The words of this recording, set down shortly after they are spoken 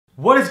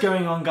What is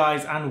going on,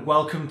 guys, and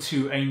welcome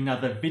to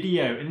another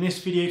video. In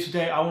this video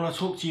today I want to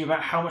talk to you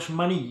about how much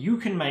money you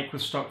can make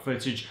with stock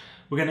footage.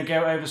 We're going to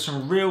go over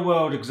some real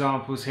world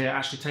examples here,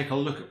 actually take a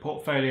look at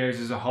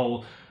portfolios as a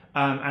whole,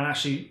 and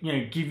actually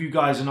give you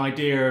guys an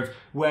idea of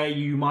where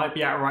you might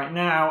be at right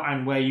now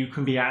and where you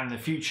can be at in the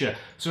future.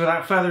 So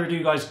without further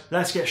ado, guys,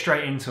 let's get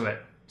straight into it.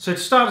 So to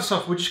start us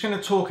off, we're just going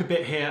to talk a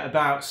bit here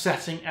about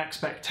setting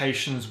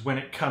expectations when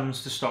it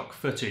comes to stock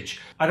footage.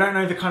 I don't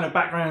know the kind of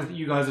backgrounds that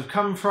you guys have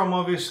come from.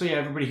 Obviously,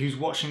 everybody who's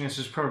watching this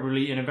is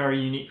probably in a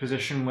very unique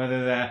position,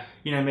 whether they're,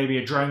 maybe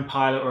a drone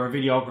pilot or a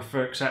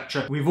videographer,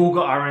 etc. We've all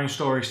got our own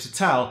stories to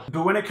tell.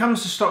 But when it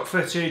comes to stock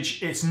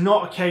footage, it's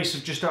not a case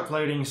of just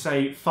uploading,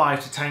 say,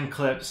 5 to 10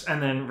 clips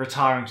and then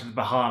retiring to the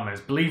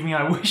Bahamas. Believe me,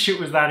 I wish it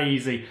was that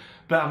easy.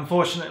 But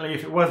unfortunately,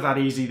 if it was that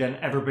easy, then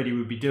everybody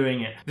would be doing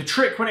it. The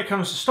trick when it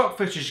comes to stock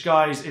footage,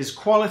 guys, is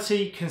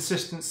quality,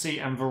 consistency,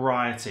 and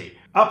variety.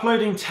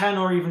 Uploading 10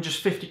 or even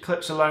just 50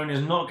 clips alone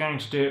is not going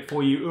to do it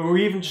for you, or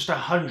even just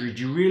 100.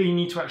 You really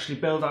need to actually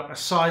build up a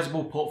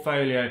sizable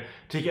portfolio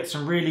to get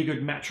some really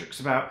good metrics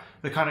about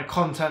the kind of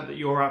content that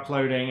you're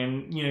uploading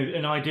and,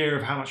 an idea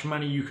of how much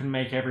money you can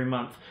make every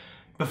month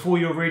before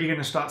you're really going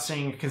to start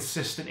seeing a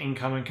consistent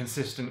income and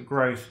consistent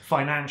growth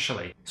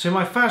financially. So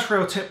my first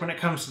real tip when it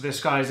comes to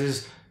this, guys,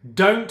 is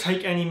don't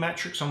take any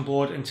metrics on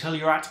board until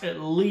you're at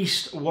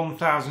least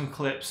 1,000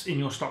 clips in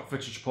your stock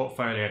footage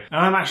portfolio. And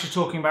I'm actually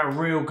talking about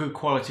real good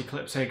quality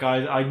clips here,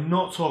 guys. I'm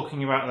not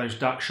talking about those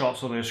duck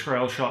shots or those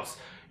squirrel shots,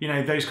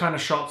 those kind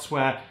of shots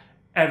where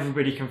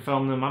everybody can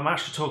film them. I'm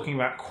actually talking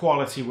about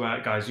quality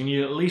work, guys. You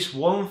need at least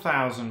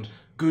 1,000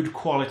 good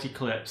quality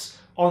clips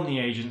on the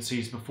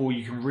agencies before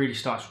you can really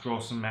start to draw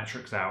some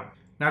metrics out.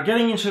 Now,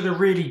 getting into the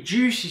really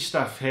juicy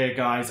stuff here,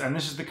 guys, and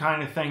this is the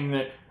kind of thing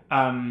that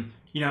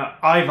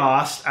I've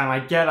asked and I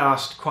get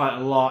asked quite a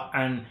lot,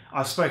 and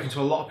I've spoken to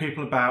a lot of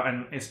people about,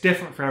 and it's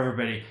different for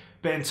everybody,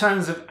 but in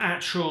terms of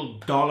actual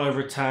dollar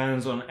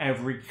returns on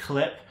every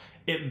clip,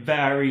 it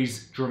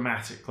varies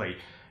dramatically.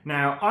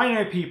 Now, I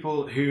know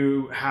people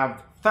who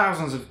have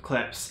thousands of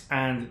clips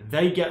and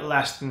they get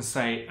less than,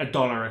 say,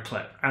 $1 a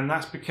clip, and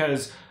that's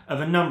because of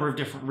a number of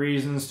different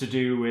reasons to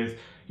do with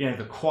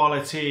the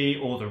quality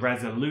or the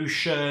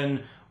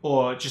resolution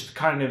or just the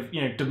kind of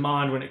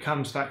demand when it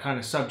comes to that kind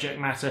of subject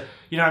matter.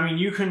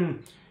 You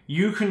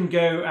can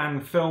go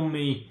and film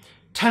me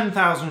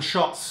 10,000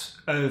 shots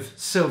of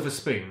silver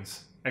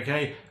spoons,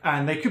 okay,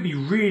 and they could be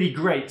really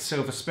great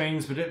silver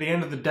spoons, but at the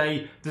end of the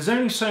day there's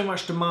only so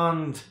much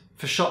demand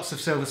for shots of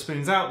silver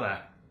spoons out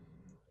there.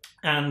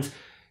 And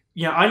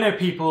I know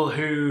people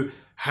who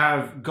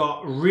have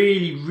got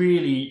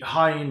really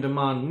high in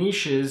demand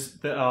niches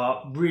that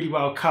are really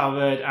well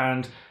covered,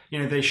 and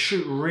they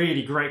shoot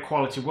really great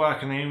quality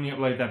work and they only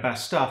upload their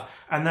best stuff,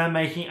 and they're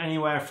making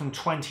anywhere from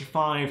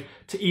 $25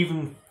 to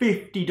even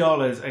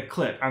 $50 a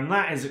clip, and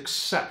that is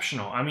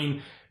exceptional. I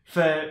mean,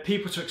 for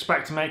people to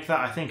expect to make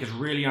that, I think is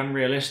really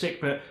unrealistic,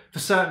 but for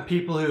certain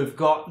people who have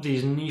got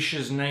these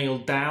niches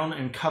nailed down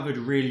and covered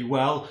really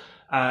well,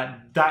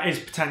 that is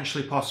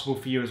potentially possible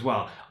for you as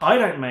well. I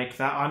don't make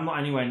that, I'm not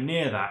anywhere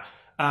near that.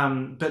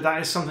 But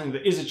that is something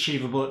that is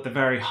achievable at the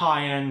very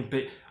high end.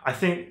 But I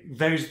think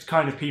those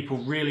kind of people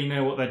really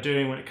know what they're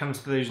doing when it comes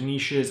to those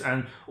niches,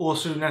 and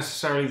also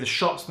necessarily the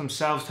shots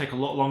themselves take a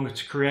lot longer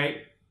to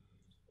create.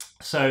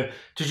 So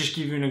to just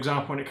give you an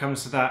example when it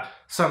comes to that,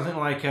 something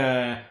like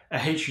a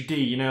HUD,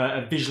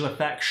 a visual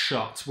effects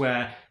shot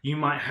where you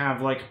might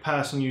have like a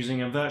person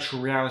using a virtual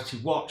reality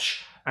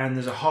watch and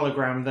there's a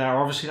hologram there.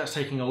 Obviously that's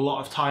taking a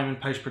lot of time in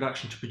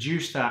post-production to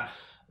produce that.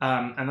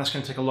 And that's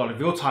going to take a lot of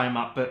your time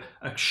up, but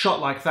a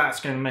shot like that's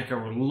going to make a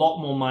lot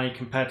more money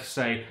compared to,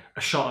 say,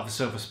 a shot of a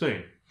silver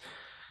spoon.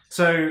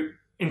 So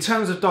in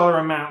terms of dollar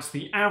amounts,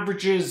 the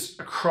averages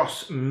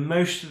across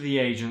most of the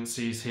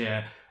agencies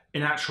here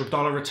in actual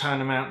dollar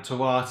return amount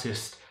to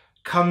artist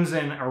comes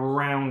in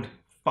around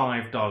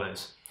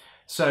 $5.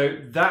 So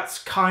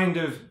that's kind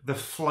of the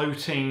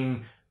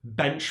floating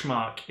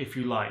benchmark, if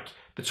you like,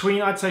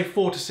 between, I'd say,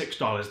 $4 to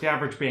 $6, the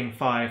average being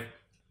 $5.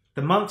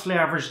 The monthly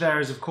average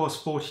there is, of course,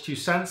 42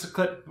 cents a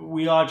clip.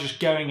 We are just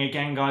going,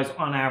 again, guys,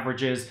 on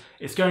averages.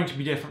 It's going to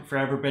be different for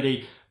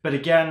everybody. But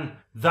again,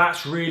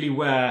 that's really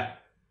where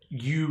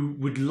you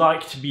would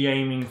like to be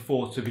aiming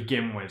for to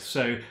begin with.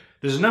 So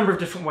there's a number of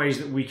different ways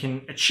that we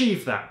can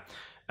achieve that.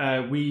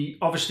 We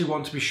obviously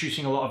want to be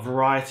shooting a lot of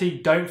variety.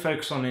 Don't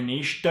focus on a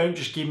niche. Don't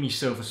just give me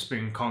silver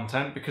spoon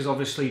content, because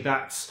obviously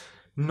that's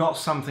not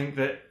something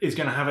that is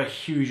going to have a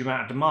huge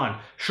amount of demand.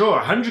 Sure,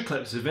 100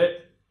 clips of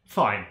it,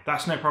 fine,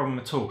 that's no problem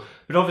at all.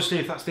 But obviously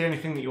if that's the only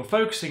thing that you're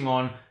focusing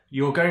on,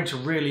 you're going to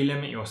really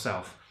limit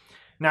yourself.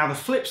 Now the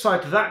flip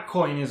side to that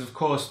coin is, of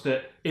course,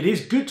 that it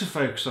is good to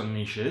focus on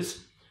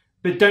niches,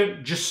 but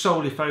don't just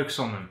solely focus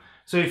on them.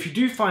 So if you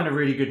do find a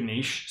really good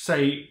niche,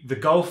 say the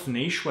golf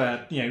niche,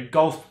 where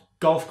golf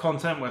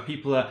content where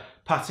people are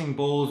putting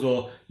balls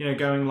or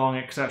going long,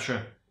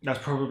 etc. That's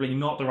probably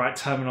not the right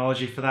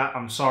terminology for that.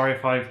 I'm sorry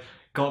if I've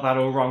got that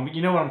all wrong, but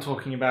you know what I'm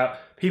talking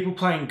about. People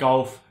playing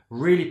golf,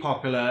 really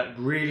popular,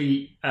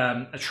 really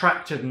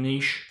attractive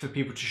niche for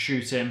people to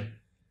shoot in.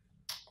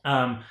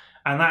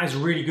 And that is a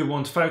really good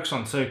one to focus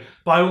on. So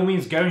by all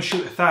means, go and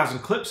shoot 1,000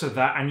 clips of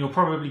that, and you're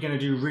probably going to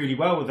do really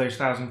well with those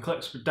 1,000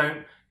 clips, but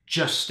don't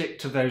just stick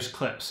to those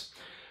clips.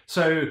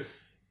 So,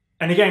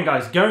 and again,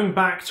 guys, going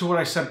back to what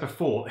I said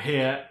before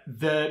here,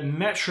 the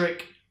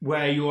metric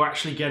where you're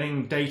actually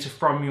getting data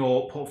from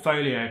your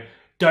portfolio,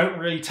 don't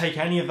really take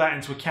any of that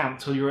into account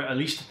until you're at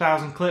least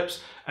 1,000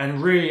 clips.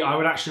 And really, I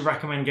would actually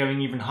recommend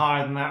going even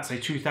higher than that, say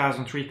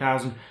 2,000,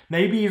 3,000,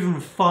 maybe even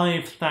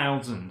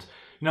 5,000.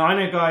 Now, I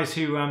know guys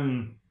who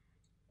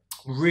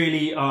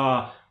really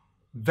are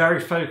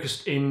very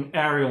focused in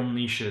aerial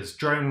niches,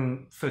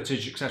 drone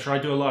footage, etc. I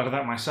do a lot of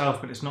that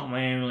myself, but it's not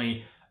my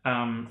only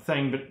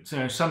thing. But you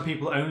know, some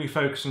people only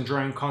focus on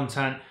drone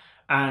content,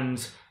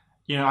 and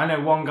you know, I know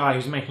one guy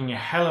who's making a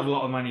hell of a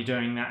lot of money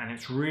doing that, and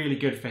it's really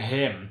good for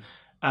him.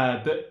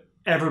 But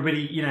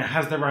everybody, you know,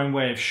 has their own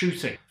way of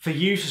shooting. For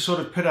you to sort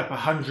of put up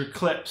 100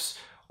 clips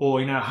or,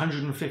 you know,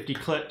 150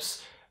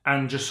 clips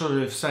and just sort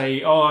of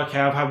say, oh, okay,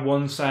 I've had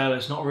one sale,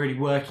 it's not really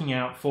working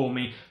out for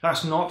me.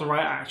 That's not the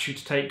right attitude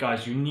to take,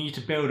 guys. You need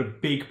to build a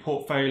big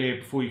portfolio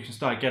before you can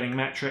start getting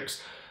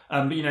metrics.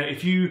 But you know,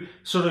 if you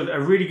sort of, a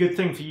really good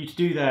thing for you to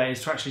do there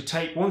is to actually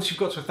take, once you've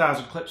got to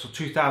 1,000 clips or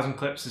 2,000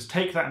 clips, is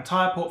take that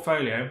entire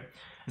portfolio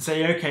and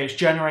say, okay, it's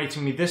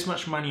generating me this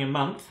much money a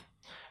month,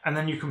 and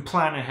then you can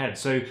plan ahead.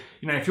 So,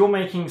 you know, if you're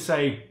making,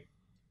 say,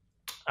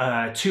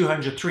 $200,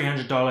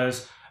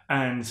 $300,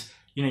 and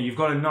you know, you've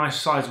got a nice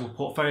sizable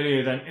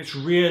portfolio, then it's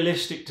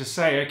realistic to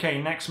say,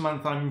 okay, next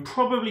month I'm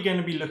probably going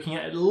to be looking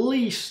at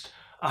least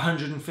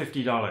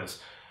 $150.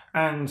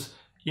 And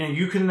you know,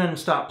 you can then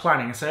start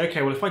planning and say,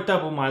 okay, well, if I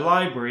double my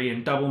library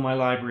and double my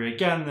library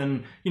again,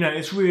 then you know,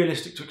 it's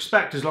realistic to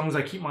expect, as long as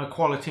I keep my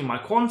quality and my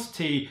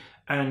quantity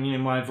and you know,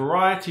 my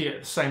variety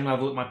at the same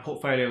level that my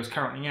portfolio is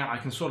currently at, I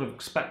can sort of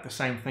expect the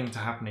same thing to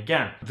happen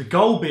again. The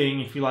goal being,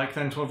 if you like,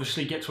 then to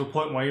obviously get to a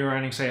point where you're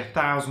earning, say,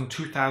 $1,000,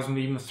 $2,000,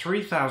 even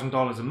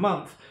 $3,000 a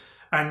month.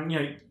 And you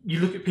know, you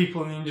look at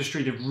people in the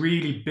industry, the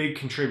really big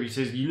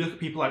contributors. You look at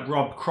people like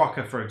Robb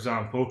Crocker, for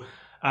example.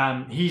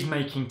 He's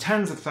making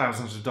tens of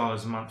thousands of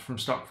dollars a month from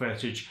stock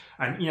footage,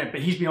 and you know,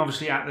 but he's been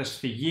obviously at this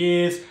for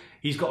years.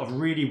 He's got a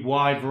really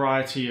wide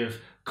variety of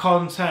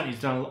content. He's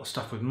done a lot of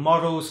stuff with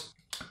models.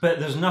 But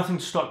there's nothing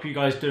to stop you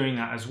guys doing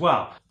that as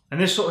well.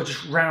 And this sort of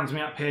just rounds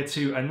me up here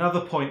to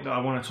another point that I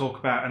want to talk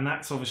about, and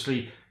that's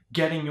obviously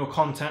getting your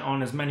content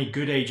on as many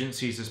good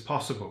agencies as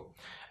possible.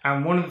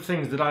 And one of the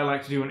things that I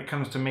like to do when it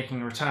comes to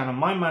making a return on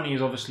my money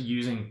is obviously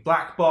using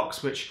Black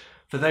Box, which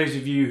for those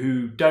of you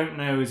who don't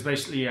know is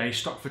basically a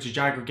stock footage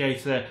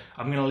aggregator.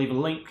 I'm going to leave a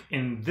link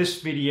in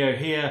this video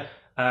here,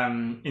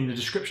 in the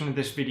description of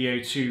this video,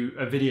 to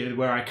a video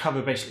where I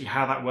cover basically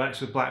how that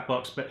works with Black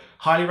Box. But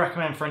highly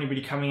recommend for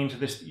anybody coming into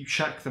this that you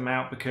check them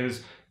out,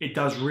 because it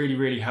does really,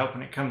 really help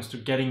when it comes to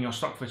getting your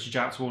stock footage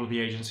out to all of the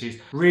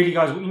agencies. Really,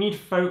 guys, what you need to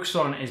focus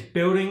on is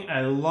building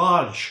a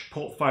large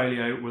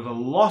portfolio with a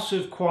lot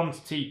of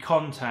quantity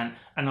content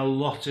and a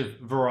lot of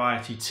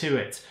variety to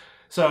it.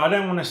 So I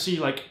don't want to see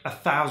like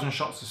 1,000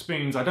 shots of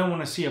spoons. I don't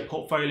want to see a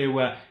portfolio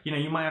where, you know,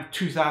 you might have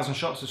 2,000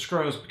 shots of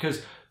squirrels,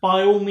 because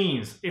by all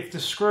means, if the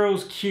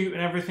squirrel's cute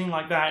and everything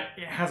like that,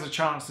 it has a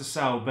chance to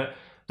sell, but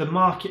the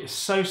market is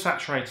so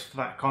saturated for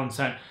that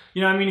content.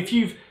 You know, I mean, if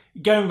you've,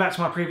 going back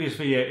to my previous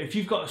video, if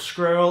you've got a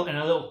squirrel in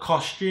a little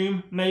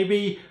costume,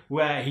 maybe,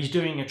 where he's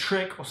doing a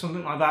trick or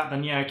something like that,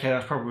 then yeah, okay,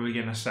 that's probably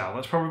going to sell.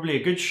 That's probably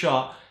a good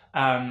shot,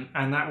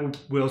 and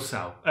that will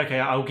sell. Okay,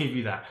 I'll give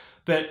you that.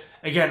 But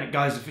again,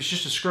 guys, if it's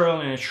just a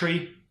squirrel in a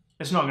tree,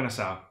 it's not going to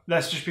sell.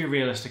 Let's just be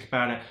realistic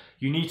about it.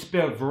 You need to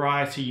build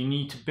variety. You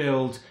need to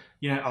build,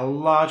 you know, a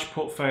large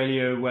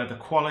portfolio where the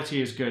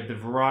quality is good, the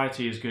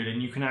variety is good,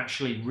 and you can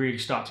actually really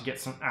start to get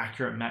some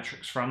accurate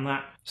metrics from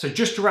that. So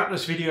just to wrap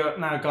this video up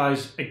now,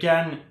 guys,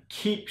 again,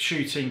 keep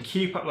shooting,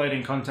 keep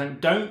uploading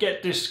content. Don't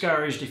get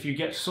discouraged if you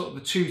get sort of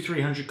the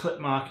 200-300 clip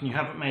mark and you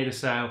haven't made a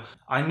sale.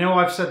 I know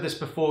I've said this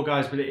before,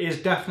 guys, but it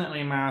is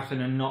definitely a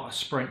marathon and not a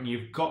sprint.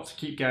 You've got to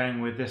keep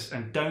going with this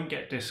and don't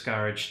get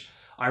discouraged.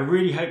 I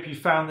really hope you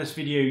found this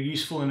video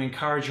useful and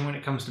encouraging when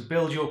it comes to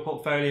build your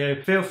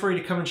portfolio. Feel free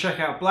to come and check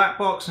out Black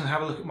Box and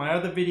have a look at my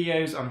other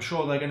videos. I'm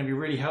sure they're going to be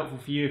really helpful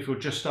for you if you're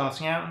just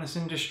starting out in this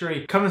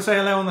industry. Come and say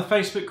hello on the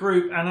Facebook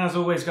group, and as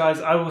always, guys,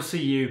 I will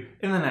see you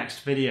in the next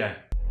video.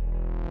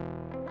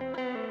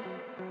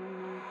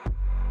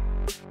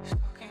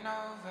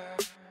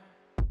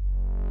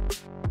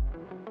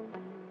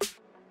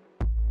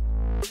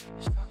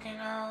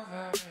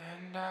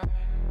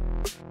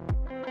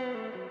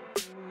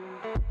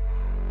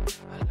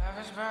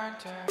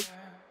 Burnt out.